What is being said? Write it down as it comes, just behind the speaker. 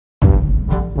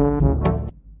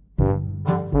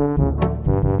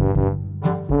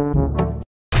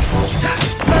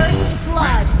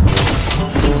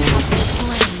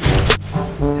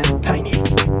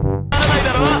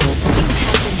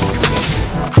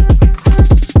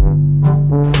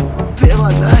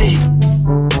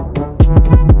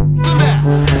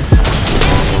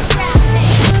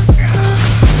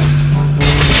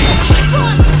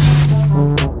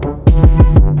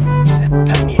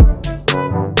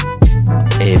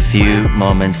few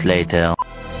moments later.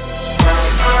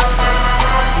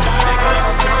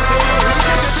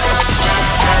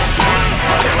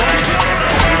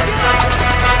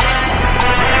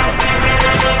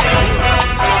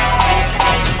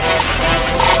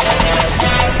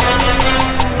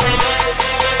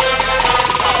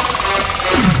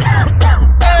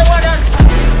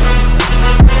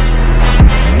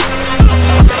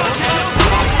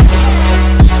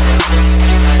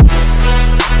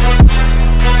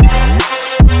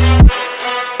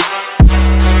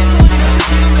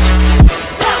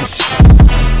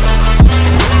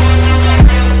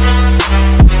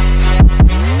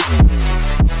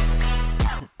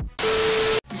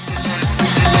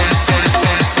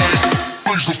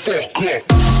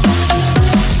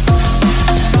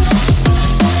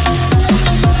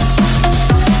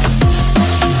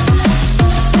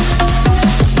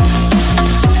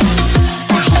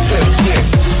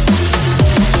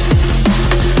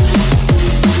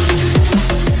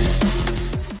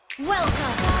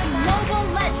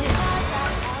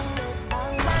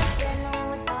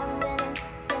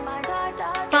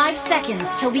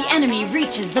 Seconds till the enemy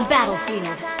reaches the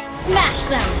battlefield. Smash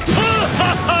them!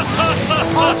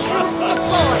 All troops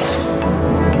deployed!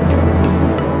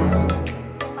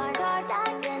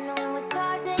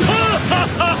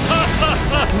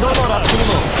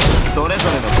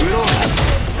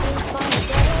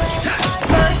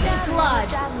 First blood!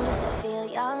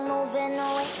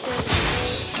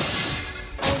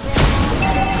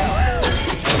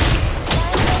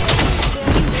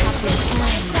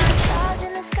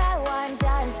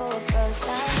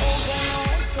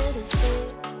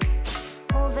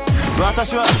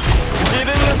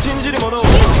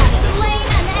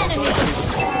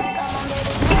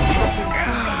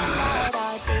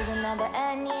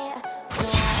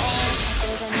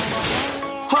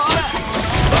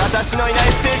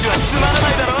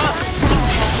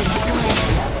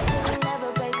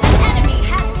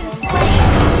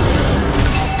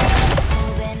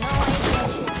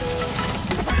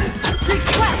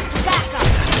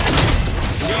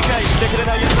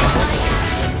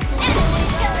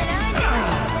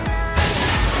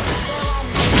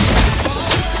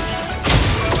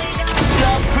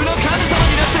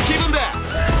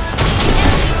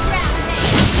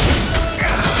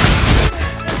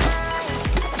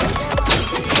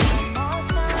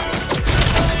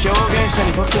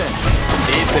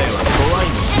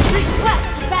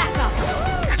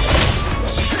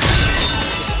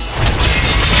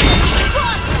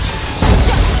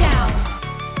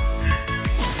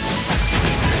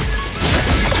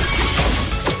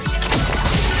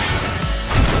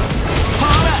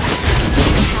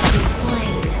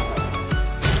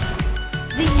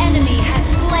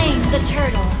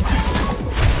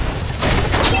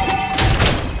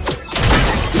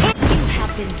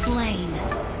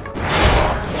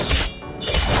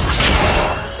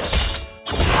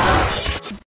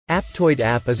 Aptoid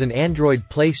app is an Android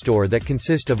Play Store that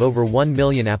consists of over 1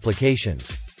 million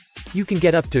applications. You can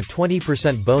get up to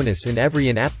 20% bonus in every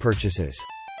in-app purchases.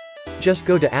 Just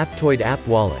go to Aptoid app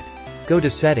wallet. Go to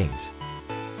settings.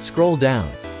 Scroll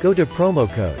down. Go to promo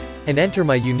code. And enter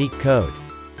my unique code.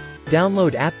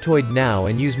 Download Aptoid now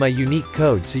and use my unique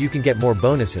code so you can get more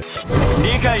bonuses.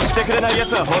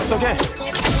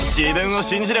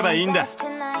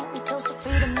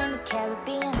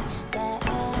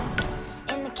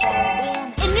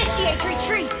 Initiate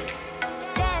retreat!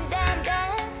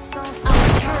 Our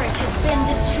turret has been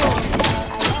destroyed.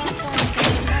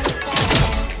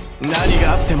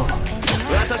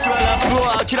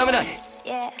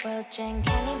 We'll drink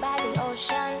any by the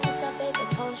ocean. It's our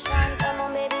favorite potion. Come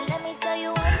on, baby, let me tell you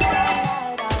one time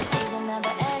that our days will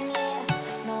never end.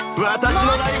 Launch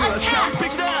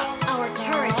attack! Our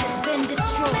turret has been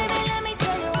destroyed. Let me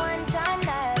tell you one time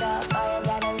that our fire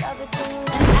got a love it too.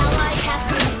 An ally has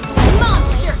been slain.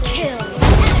 Monster kill!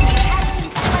 Enemy has been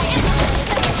slain.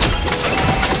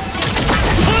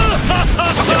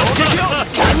 You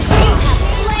have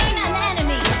slain an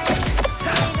enemy.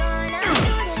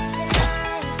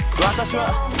 私は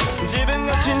自分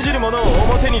が信じるものを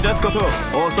表に出すことを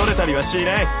恐れたりはし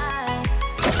ない。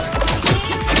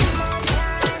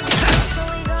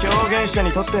表現者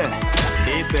にとって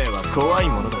理性は怖い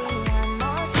ものだ。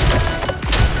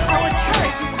Our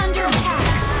turret is under attack.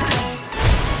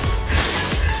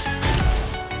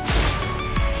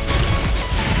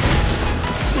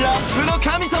 ラップの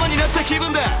神様になった気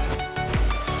分だ。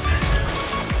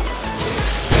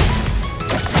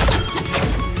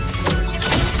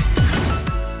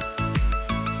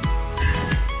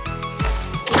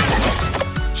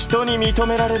人に認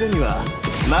められるには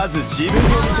まず自分を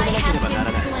認めなければならな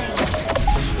い。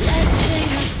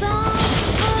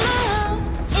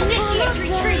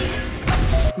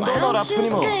ラップ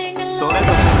にもそれぞれの苦労があ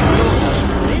る。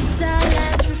 It's our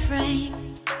last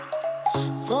refrain.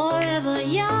 Forever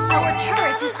young. Our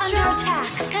turret is under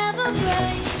attack. Have a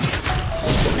break.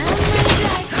 Memories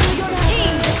like Your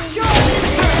team destroyed the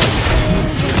turret.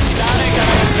 誰かの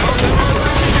挑戦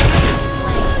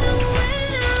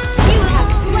You have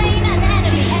slain an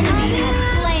enemy. Enemy has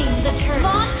slain the turret.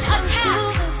 Launch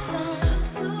attack.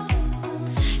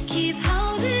 keep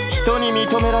holding 人に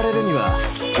認められるには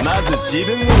まず自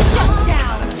分を Shut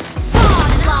down.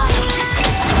 Godlike.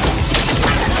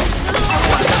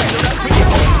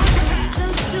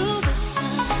 close to the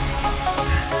sun.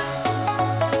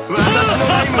 私の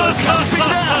ライムは完璧だ。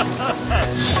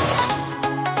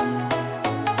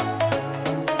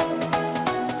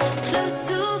 Close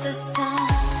to the sun.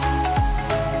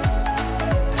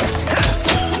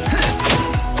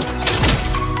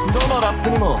 どのラップ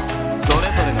にもそれ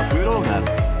ぞれの苦労がある。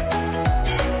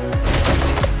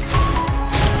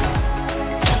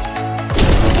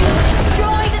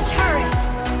 Destroy the turret.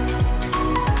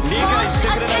 理解して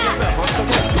くれないやつはほっとけ。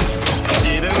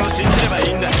自分を信じればい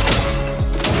いんだ。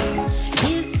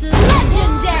 It's a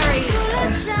Legendary.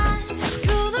 sunshine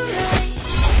through the rain.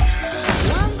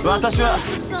 Once 私は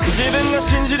自分が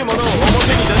信じるものを表に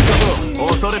出すことを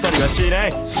恐れたりはしな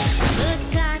い。 the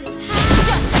tide is high.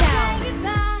 Shut down.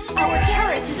 Our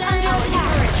turret is under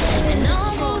attack. And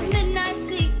all those midnight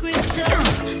secrets of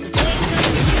the break of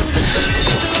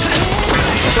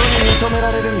人に認め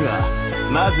られるには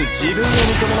まず自分を認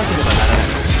めなければならない。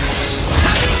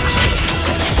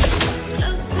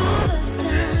 close to the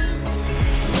sun.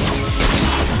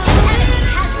 Enemy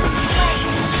has been slain.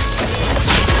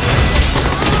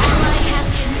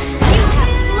 You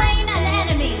have slain an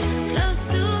enemy. Close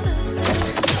to the sun.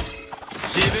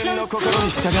 自分の心に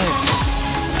従え。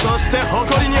そして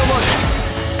誇りに思う。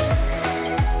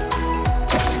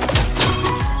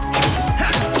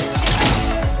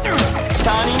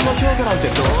 他人の評価なんて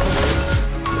どうでも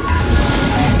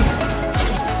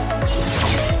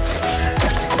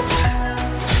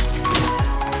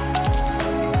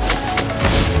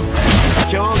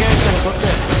表現者にとって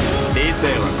理性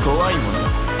は怖いものだ。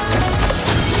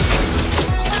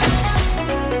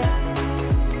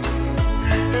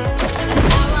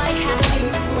 Ally has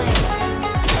been slain.「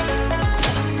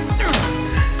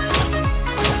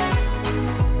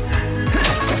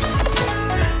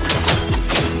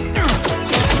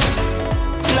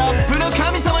ラップの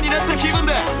神様になった気分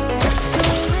だ」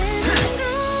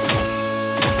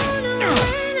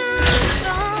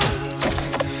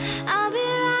 I'll be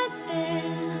right there,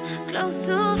 close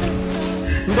to the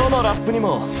sun. どのラップに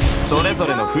もそれぞ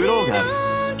れのフローがある。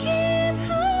 Keep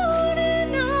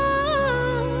holding on,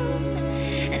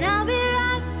 and I'll be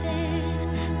right there,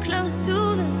 close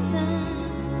to the sun.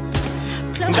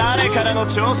 Close 誰 to からの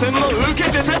the 挑 sun. 戦も受け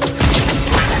てた。衝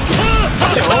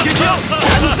撃を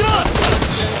感じろ。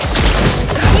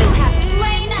 You have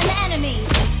slain an enemy.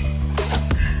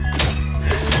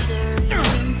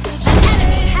 An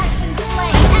enemy has been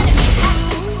slain. Enemy has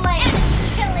been slain.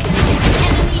 Killing.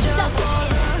 Enemy double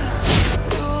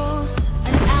kill.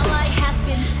 An ally has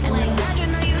been slain. Shut down.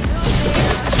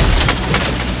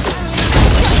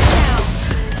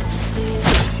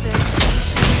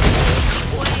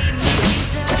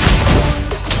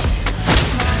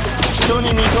 人に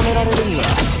認められるには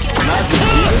まず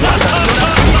自分が立ち止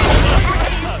まる。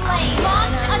 Slain.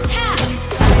 Launch attack.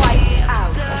 Wiped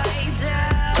out.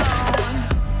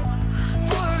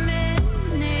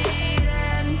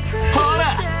 ほ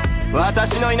ら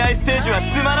私のいないステージは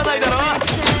つまらないだろ。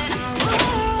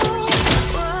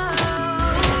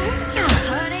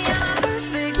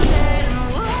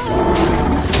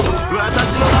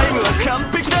 私のライムは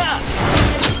完璧だ。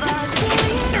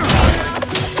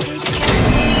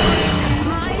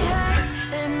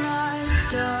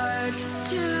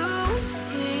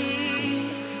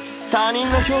 他人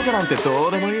の評価なんてど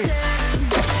うでもいい。 Killing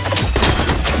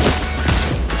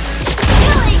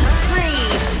spree.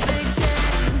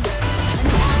 An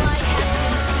ally has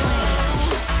been slain.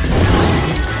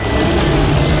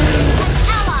 An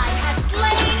ally has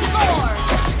slain Lord.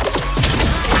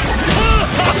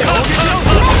 Mega kill.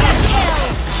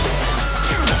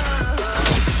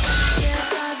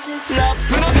 ラッ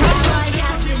プの神 Ally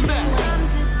has been slain. I'm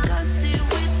disgusted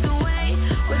with the way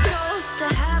we're told to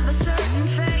have a certain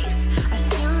face, a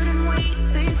certain weight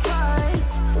before I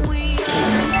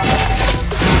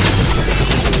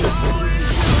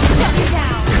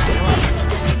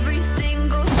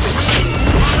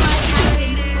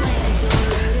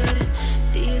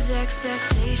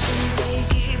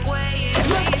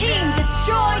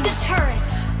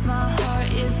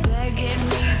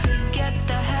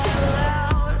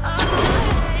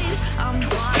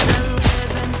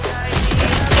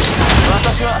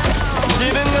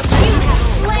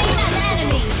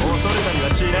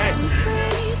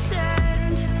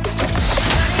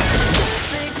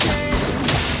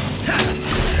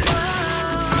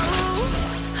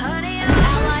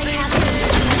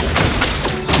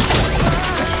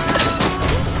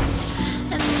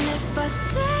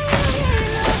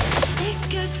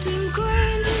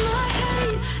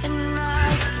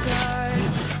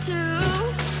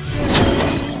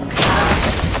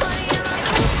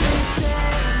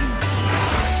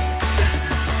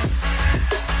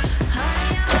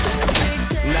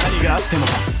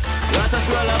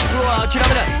諦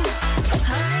めない。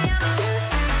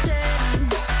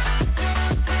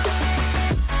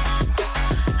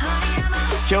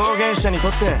表現者にと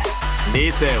って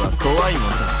理性は怖いもの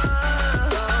だ。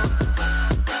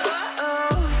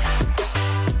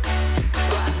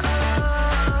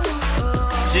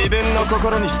自分の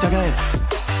心に従え。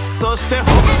そしてラッ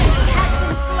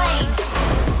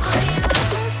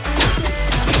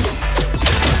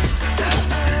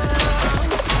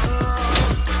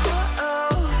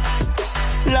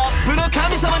プの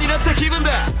神様になった気分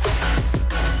だ。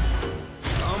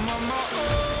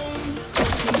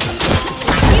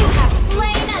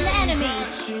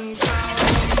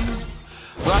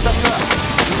私は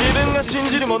自分が信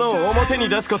じるものを表に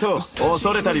出すことを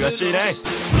恐れたりはしない。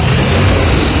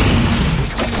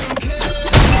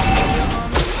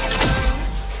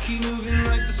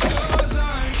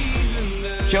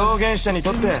表現者に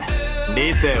とって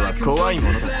理性は怖い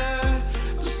ものだ。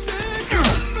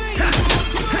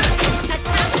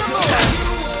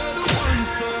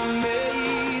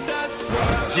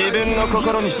自分の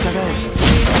心に従え。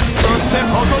そして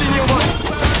誇りに思い。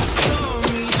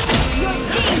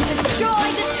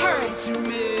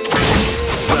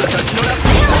私のラッ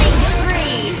プ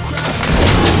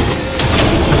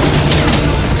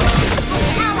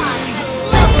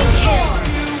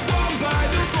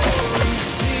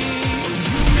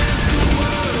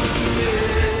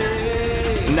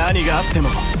何があっても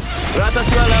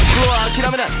私はラップを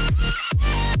諦めない。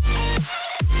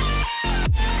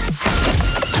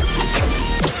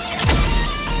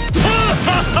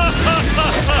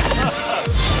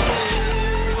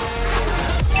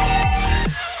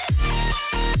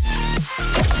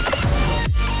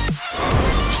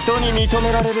人に認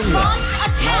められるにはま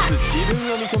ず自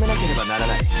分を認めなければなら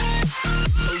ない。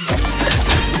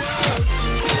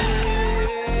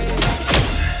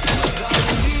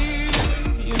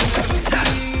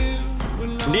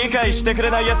理解してく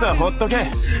れないやつはほっとけ。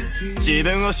自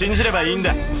分を信じればいいん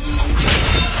だ。他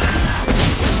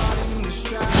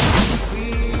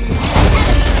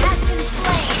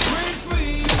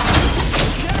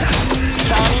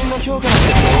人の評価なん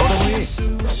てどうでもいい。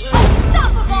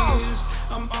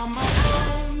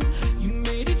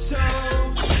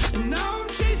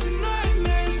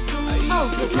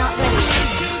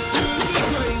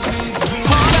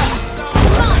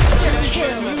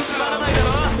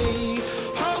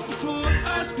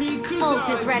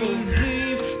Is ready.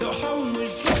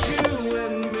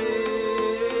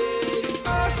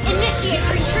 Initiate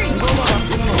retreat.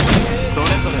 それ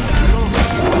ぞれ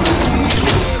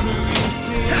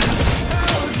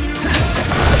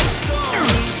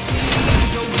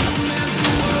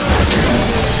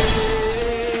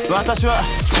私は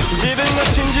自分が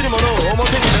信じるものを表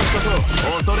に出すこと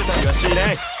を恐れたりはし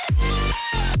ない。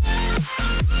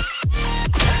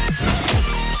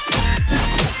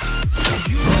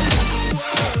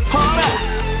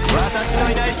私の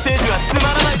いないステージはつま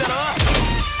らないだろ。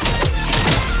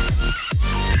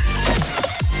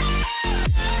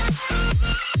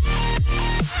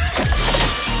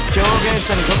表現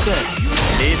者にとって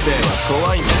理性は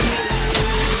怖いんだ。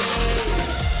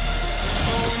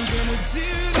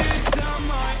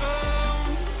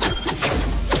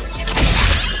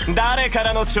誰か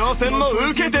らの挑戦も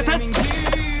受けて立つ。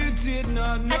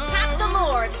Attack the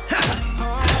Lord.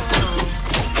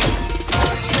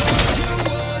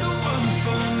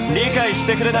 理解し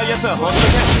てくれないやつはほっと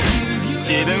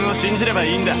け。自分を信じれば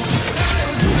いいんだ。他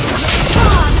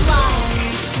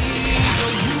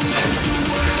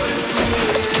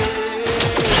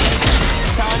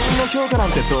人の評価な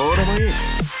んてどうでもいい。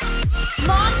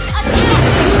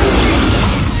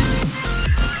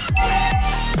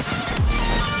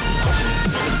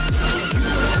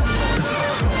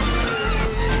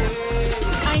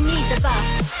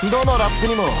どのラップ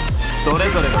にもそれ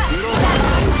ぞれのフロー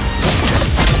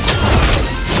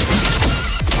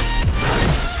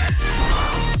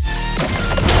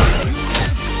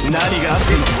何があって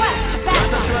も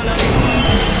私は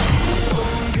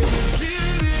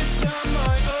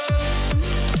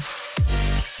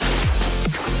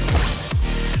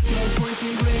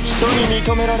人に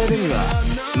認められるには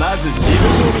まず自分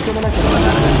を認めなければな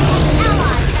らない。